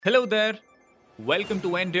Hello there, welcome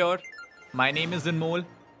to Endure. My name is Anmol,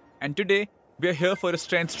 and today we are here for a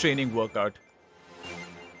strength training workout.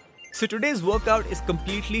 So, today's workout is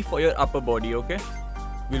completely for your upper body, okay?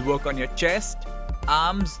 We'll work on your chest,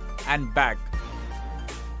 arms, and back.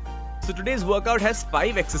 So, today's workout has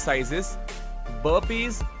 5 exercises: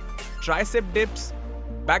 burpees, tricep dips,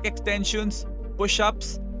 back extensions, push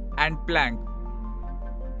ups, and plank.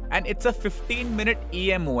 And it's a 15-minute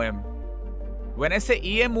EMOM. When I say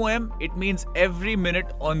EMOM, it means every minute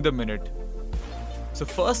on the minute. So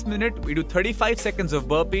first minute, we do 35 seconds of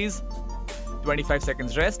burpees, 25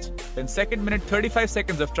 seconds rest. Then second minute, 35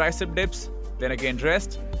 seconds of tricep dips, then again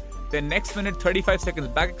rest. Then next minute, 35 seconds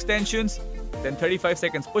back extensions, then 35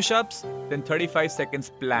 seconds push-ups, then 35 seconds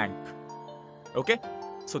plank. Okay?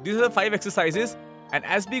 So these are the 5 exercises, and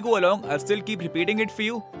as we go along, I'll still keep repeating it for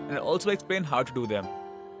you, and I'll also explain how to do them.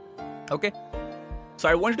 Okay? So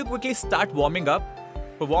I want you to quickly start warming up.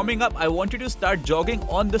 For warming up, I want you to start jogging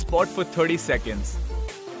on the spot for 30 seconds.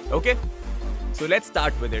 Okay? So let's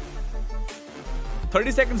start with it. 30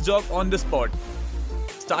 seconds jog on the spot.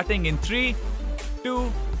 Starting in 3, 2,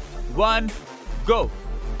 1, go.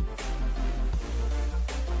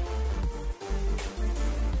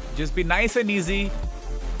 Just be nice and easy.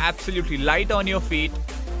 Absolutely light on your feet.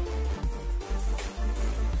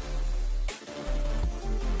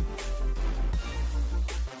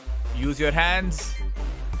 Use your hands.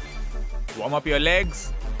 Warm up your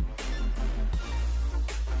legs.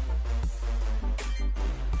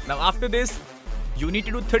 Now after this, you need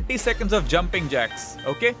to do 30 seconds of jumping jacks,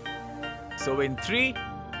 okay? So in 3,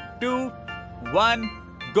 2, 1,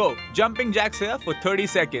 go. Jumping jacks here for 30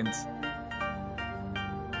 seconds.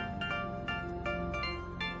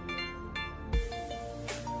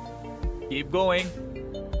 Keep going.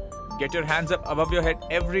 Get your hands up above your head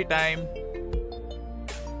every time.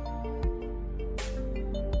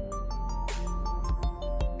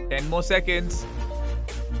 Ten more seconds.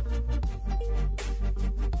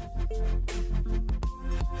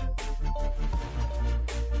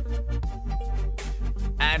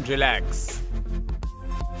 And relax.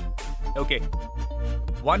 Okay.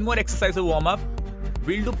 One more exercise to warm up.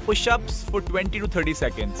 We'll do push-ups for 20 to 30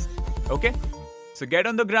 seconds. Okay? So get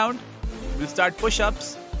on the ground. We'll start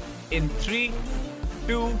push-ups in 3,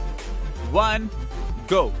 2, 1,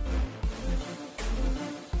 go.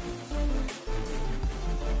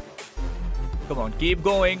 Come on, keep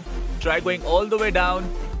going. Try going all the way down.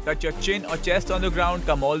 Touch your chin or chest on the ground.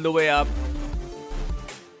 Come all the way up.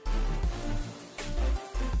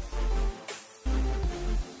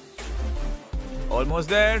 Almost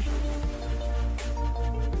there.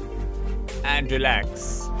 And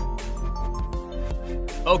relax.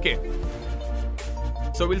 Okay.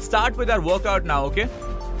 So we'll start with our workout now, okay?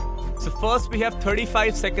 So first we have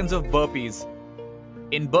 35 seconds of burpees.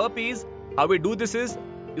 In burpees, how we do this is,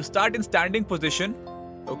 you start in standing position,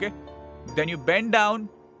 okay? Then you bend down,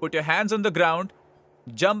 put your hands on the ground,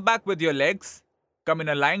 jump back with your legs, come in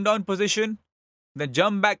a lying down position, then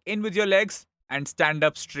jump back in with your legs and stand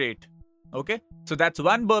up straight, okay? So that's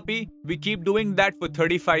one burpee. We keep doing that for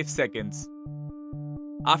 35 seconds.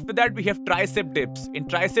 After that, we have tricep dips. In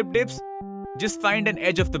tricep dips, just find an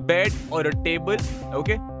edge of the bed or a table,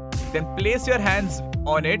 okay? Then place your hands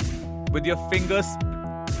on it with your fingers.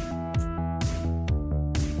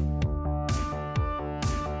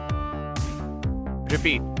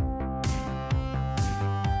 Repeat.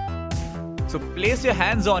 So place your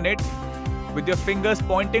hands on it with your fingers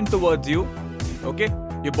pointing towards you. Okay?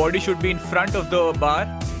 Your body should be in front of the bar.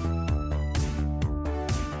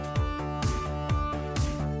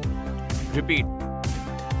 Repeat.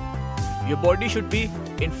 Your body should be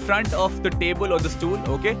in front of the table or the stool.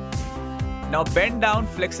 Okay? Now bend down,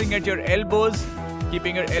 flexing at your elbows,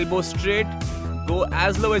 keeping your elbows straight. Go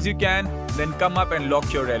as low as you can, then come up and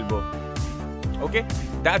lock your elbow. Okay,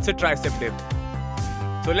 that's a tricep dip.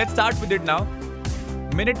 So let's start with it now.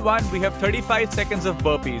 Minute 1, we have 35 seconds of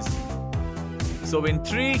burpees. So in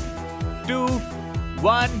 3, 2,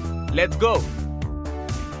 1, let's go.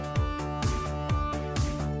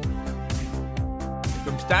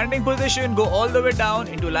 From standing position, go all the way down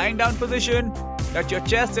into lying down position. Touch your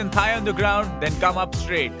chest and thigh on the ground, then come up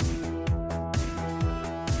straight.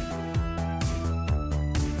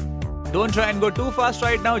 Don't try and go too fast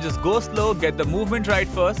right now, just go slow, get the movement right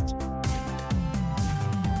first.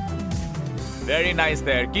 Very nice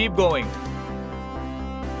there, keep going.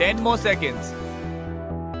 10 more seconds.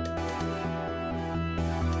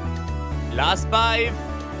 Last 5.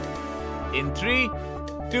 In 3,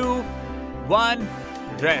 2, 1,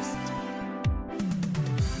 rest.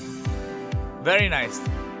 Very nice.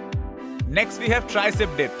 Next we have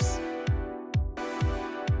tricep dips.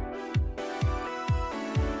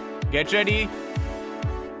 Get ready.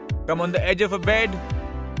 Come on the edge of a bed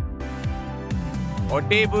or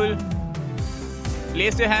table.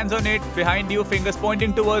 Place your hands on it, behind you, fingers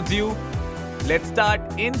pointing towards you. Let's start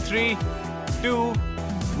in 3, 2,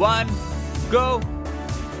 1, go.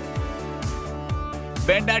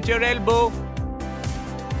 Bend at your elbow.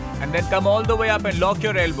 And then come all the way up and lock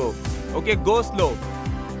your elbow. Okay, go slow.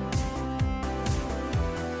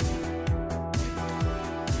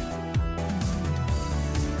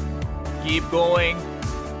 Keep going.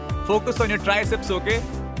 Focus on your triceps, okay?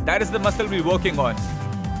 That is the muscle we're working on.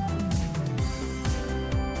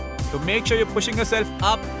 So make sure you're pushing yourself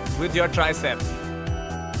up with your tricep.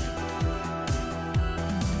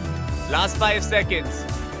 Last 5 seconds.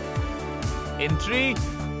 In 3,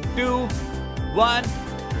 2, 1,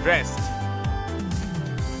 rest.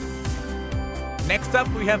 Next up,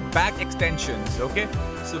 we have back extensions, okay?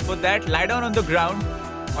 So for that, lie down on the ground,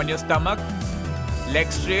 on your stomach,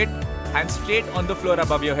 legs straight, hands straight on the floor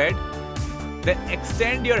above your head. Then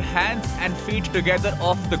extend your hands and feet together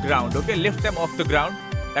off the ground, okay? Lift them off the ground.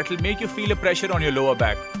 That will make you feel a pressure on your lower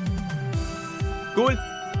back. Cool?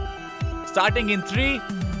 Starting in 3,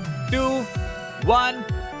 2, 1,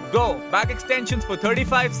 go. Back extensions for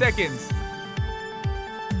 35 seconds.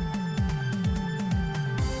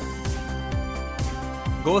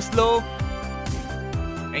 Go slow.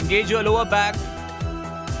 Engage your lower back.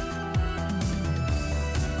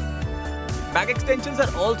 Back extensions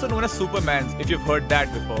are also known as Supermans, if you've heard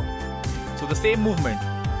that before. So the same movement.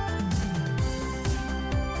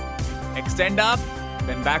 Extend up,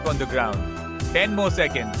 then back on the ground. 10 more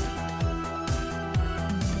seconds.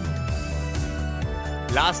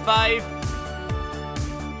 Last 5.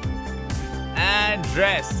 And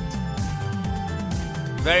rest.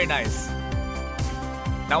 Very nice.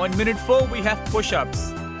 Now in minute 4, we have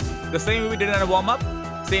push-ups. The same way we did in a warm-up,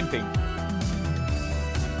 same thing.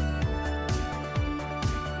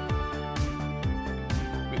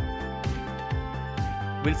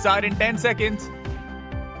 We'll start in 10 seconds.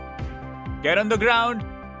 Get on the ground.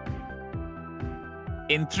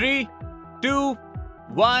 In 3, 2,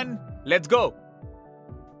 1, let's go.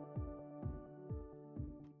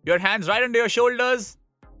 Your hands right under your shoulders.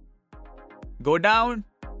 Go down.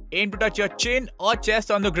 Aim to touch your chin or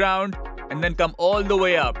chest on the ground and then come all the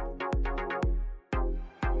way up.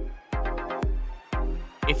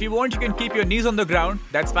 If you want, you can keep your knees on the ground.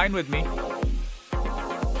 That's fine with me.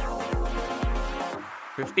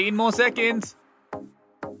 15 more seconds.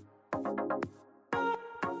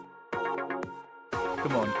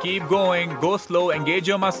 Come on, keep going. Go slow. Engage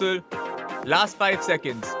your muscle. Last 5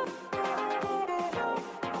 seconds.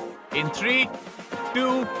 In 3,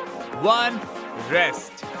 2, 1,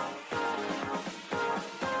 rest.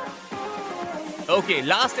 Okay,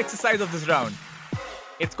 last exercise of this round.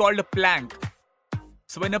 It's called a plank.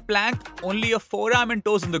 So in a plank, only your forearm and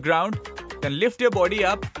toes on the ground. Then lift your body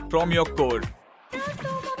up from your core.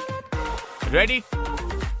 Ready?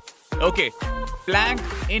 Okay, plank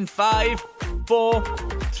in 5, 4,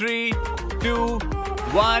 3, 2,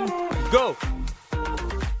 1, go.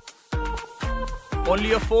 Only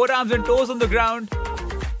your forearms and toes on the ground.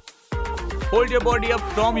 Hold your body up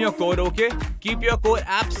from your core, okay? Keep your core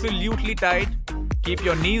absolutely tight. Keep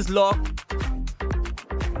your knees locked.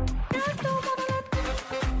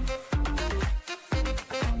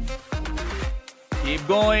 Keep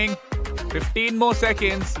going. 15 more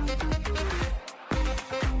seconds.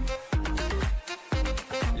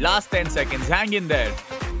 Last 10 seconds. Hang in there.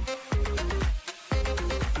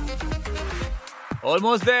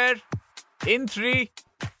 Almost there. In 3,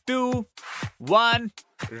 2, 1,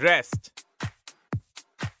 rest.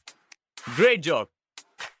 Great job.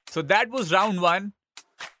 So that was round 1.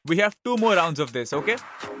 We have 2 more rounds of this, okay?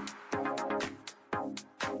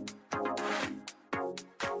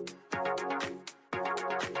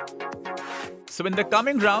 So in the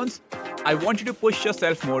coming rounds, I want you to push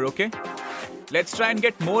yourself more, okay? Let's try and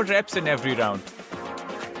get more reps in every round.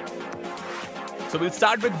 So we'll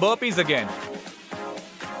start with burpees again.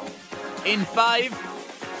 In 5,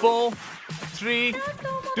 4, 3,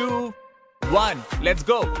 2, 1. Let's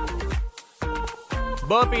go.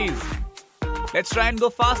 Burpees. Let's try and go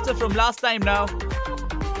faster from last time now.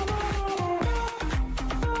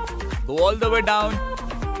 Go all the way down.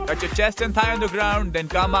 Touch your chest and thigh on the ground, then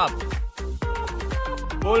come up.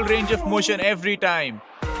 Full range of motion every time.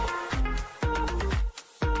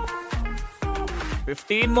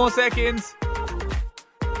 15 more seconds.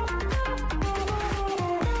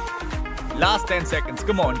 Last 10 seconds.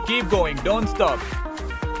 Come on, keep going. Don't stop.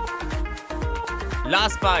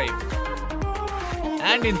 Last 5.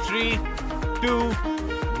 And in 3, 2,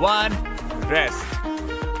 1, rest.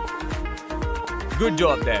 Good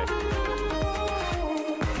job there.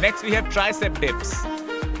 Next we have tricep dips.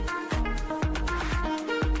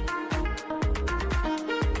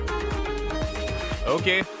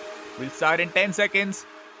 Okay, we'll start in 10 seconds.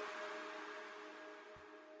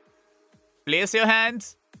 Place your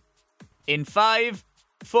hands in 5,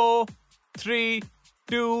 4, 3,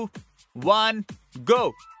 2, 1,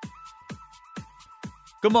 go.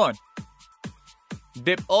 Come on.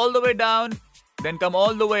 Dip all the way down, then come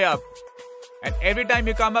all the way up. And every time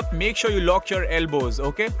you come up, make sure you lock your elbows,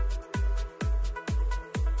 okay?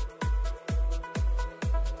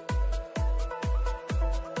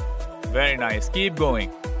 Very nice. Keep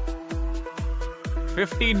going.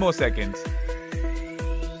 15 more seconds.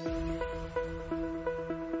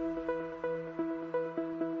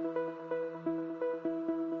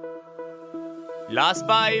 Last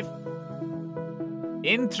 5.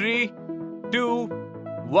 In 3, 2,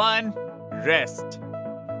 1, rest.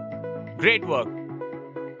 Great work.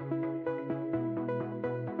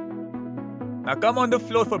 Now come on the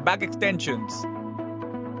floor for back extensions.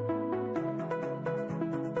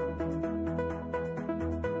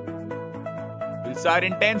 We'll start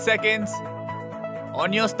in 10 seconds.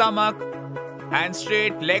 On your stomach, hands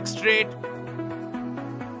straight, legs straight.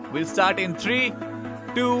 We'll start in 3,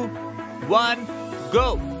 2, 1,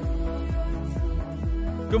 go.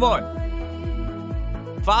 Come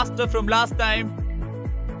on. Faster from last time.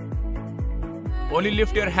 Only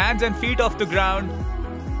lift your hands and feet off the ground.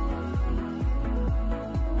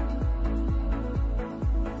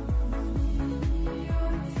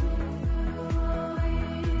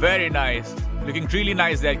 Very nice. Looking really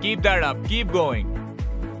nice there. Keep that up. Keep going.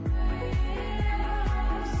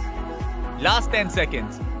 Last 10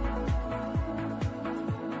 seconds.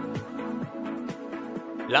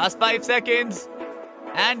 Last 5 seconds.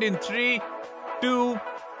 And in 3, 2,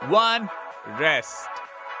 1, rest.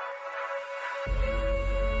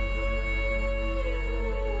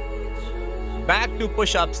 Back to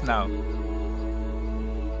push-ups now.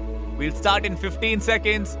 We'll start in 15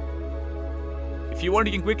 seconds. If you want,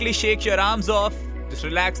 you can quickly shake your arms off. Just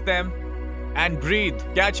relax them and breathe.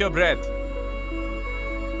 Catch your breath.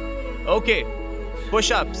 Okay.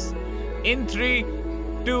 Push-ups. In 3,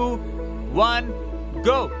 2, 1,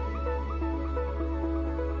 go.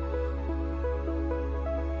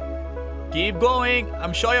 Keep going.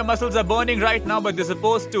 I'm sure your muscles are burning right now, but they're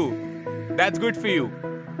supposed to. That's good for you.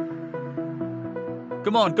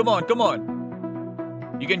 Come on, come on, come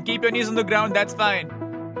on. You can keep your knees on the ground, that's fine.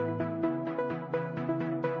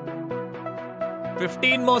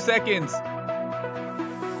 15 more seconds.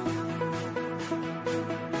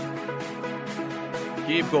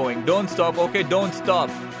 Keep going. Don't stop, okay? Don't stop.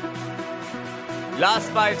 Last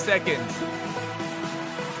 5 seconds.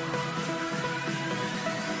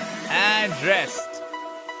 And rest.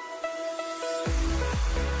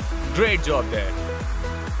 Great job there.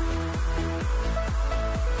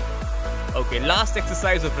 Okay, last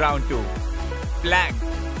exercise of round 2. Plank.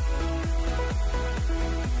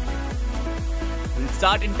 We'll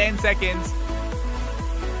start in 10 seconds.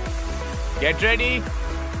 Get ready.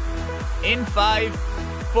 In 5,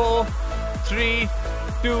 4, 3,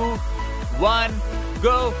 2, 1,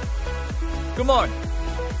 go. Come on.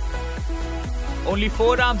 Only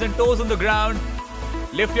forearms and toes on the ground.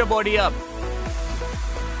 Lift your body up.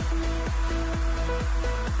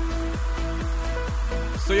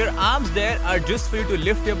 So your arms there are just for you to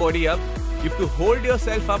lift your body up. You have to hold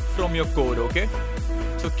yourself up from your core, okay?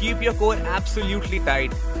 So keep your core absolutely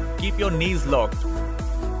tight. Keep your knees locked.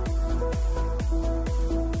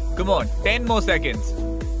 Come on, 10 more seconds.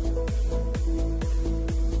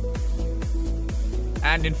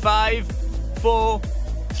 And in 5, 4,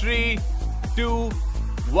 3, 2,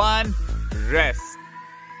 1, rest.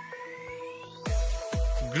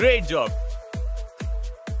 Great job.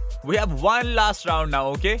 We have one last round now,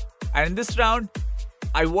 okay? And in this round,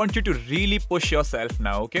 I want you to really push yourself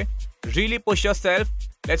now, okay? Really push yourself.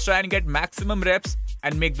 Let's try and get maximum reps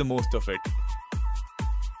and make the most of it.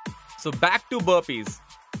 So back to burpees.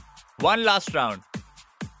 One last round.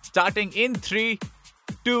 Starting in 3,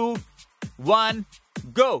 2, 1,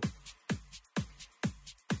 go.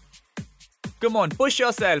 Come on, push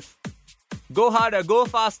yourself. Go harder, go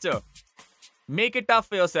faster. Make it tough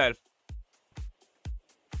for yourself.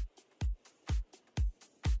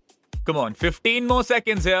 Come on, 15 more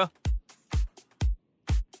seconds here.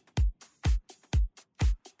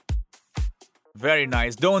 Very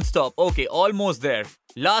nice, don't stop. Okay, almost there.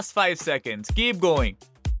 Last 5 seconds, keep going.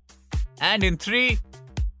 And in 3,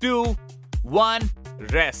 2, 1,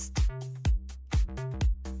 rest.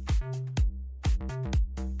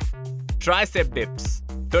 Tricep dips,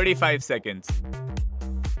 35 seconds.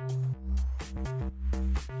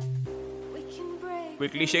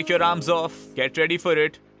 Quickly shake your arms off. Get ready for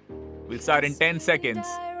it. We'll start in 10 seconds.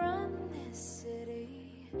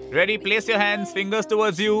 Ready? Place your hands, fingers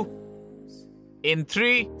towards you. In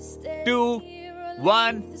 3, 2,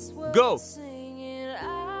 1, go.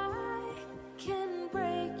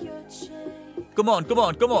 Come on, come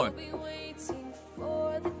on, come on.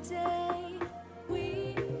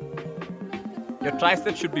 Your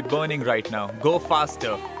triceps should be burning right now. Go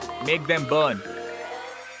faster. Make them burn.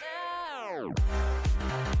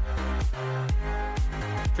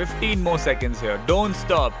 15 more seconds here. Don't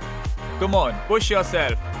stop. Come on, push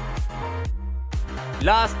yourself.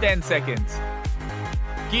 Last 10 seconds.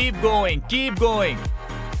 Keep going, keep going.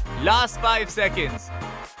 Last 5 seconds.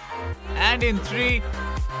 And in 3,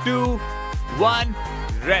 2, 1,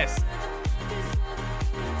 rest.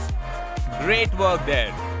 Great work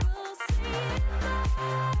there.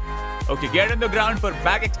 Okay, get on the ground for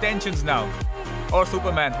back extensions now. Or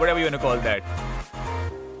Superman, whatever you want to call that.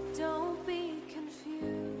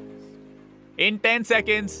 In 10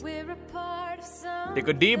 seconds, take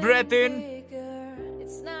a deep breath in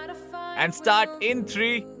and start in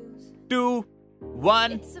 3, 2,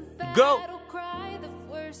 1, go.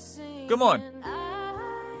 Come on.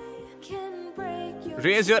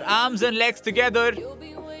 Raise your arms and legs together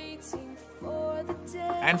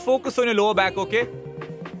and focus on your lower back, okay?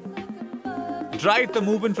 Drive the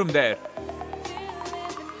movement from there.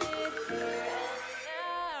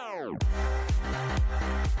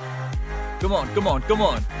 Come on, come on, come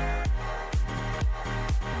on.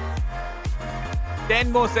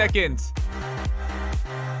 10 more seconds.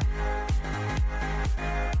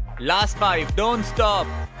 Last 5, don't stop.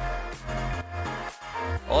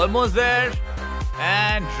 Almost there.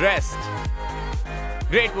 And rest.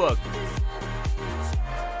 Great work.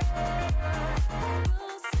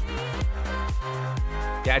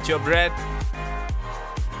 Catch your breath.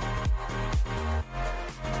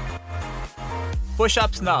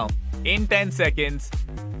 Push-ups now. In 10 seconds.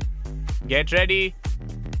 Get ready.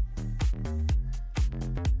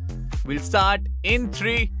 We'll start in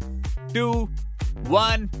 3, 2,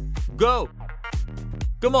 1, go.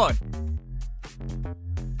 Come on.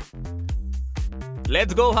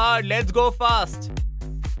 Let's go hard, let's go fast.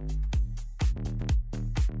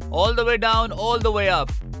 All the way down, all the way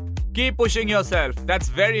up. Keep pushing yourself. That's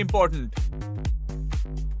very important.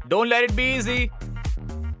 Don't let it be easy.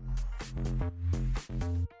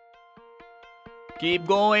 Keep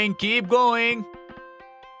going, keep going.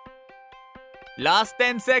 Last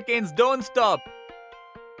 10 seconds, don't stop.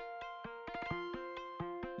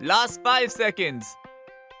 Last 5 seconds.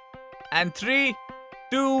 And 3,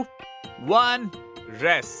 2, 1,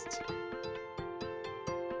 rest.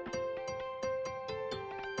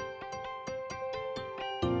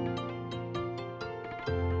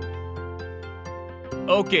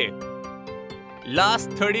 Okay.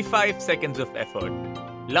 Last 35 seconds of effort.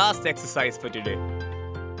 Last exercise for today.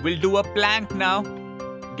 We'll do a plank now.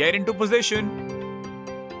 Get into position.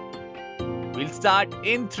 We'll start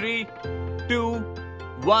in 3, 2,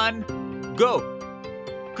 1, go.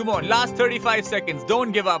 Come on, last 35 seconds.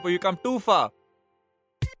 Don't give up or you come too far.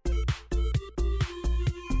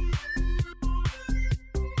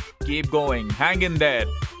 Keep going. Hang in there.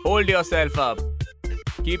 Hold yourself up.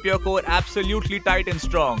 Keep your core absolutely tight and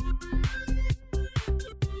strong.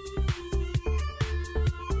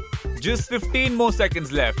 Just 15 more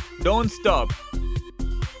seconds left. Don't stop.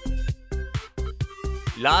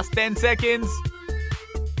 Last 10 seconds.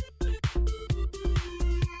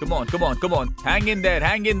 Come on, come on, come on. Hang in there,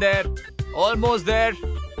 hang in there. Almost there.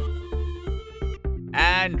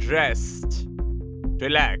 And rest.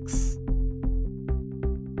 Relax.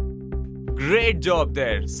 Great job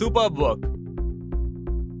there. Superb work.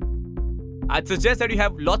 I'd suggest that you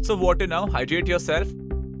have lots of water now. Hydrate yourself.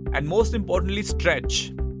 And most importantly,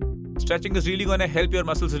 stretch. Stretching is really going to help your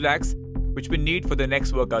muscles relax, which we need for the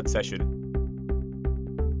next workout session.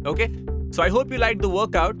 Okay? So I hope you liked the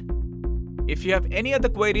workout. If you have any other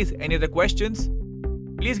queries, any other questions,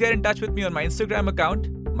 please get in touch with me on my Instagram account.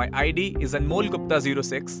 My ID is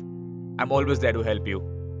AnmolGupta06. I'm always there to help you.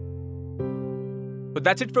 So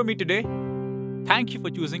that's it from me today. Thank you for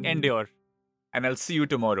choosing Endure, and I'll see you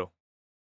tomorrow.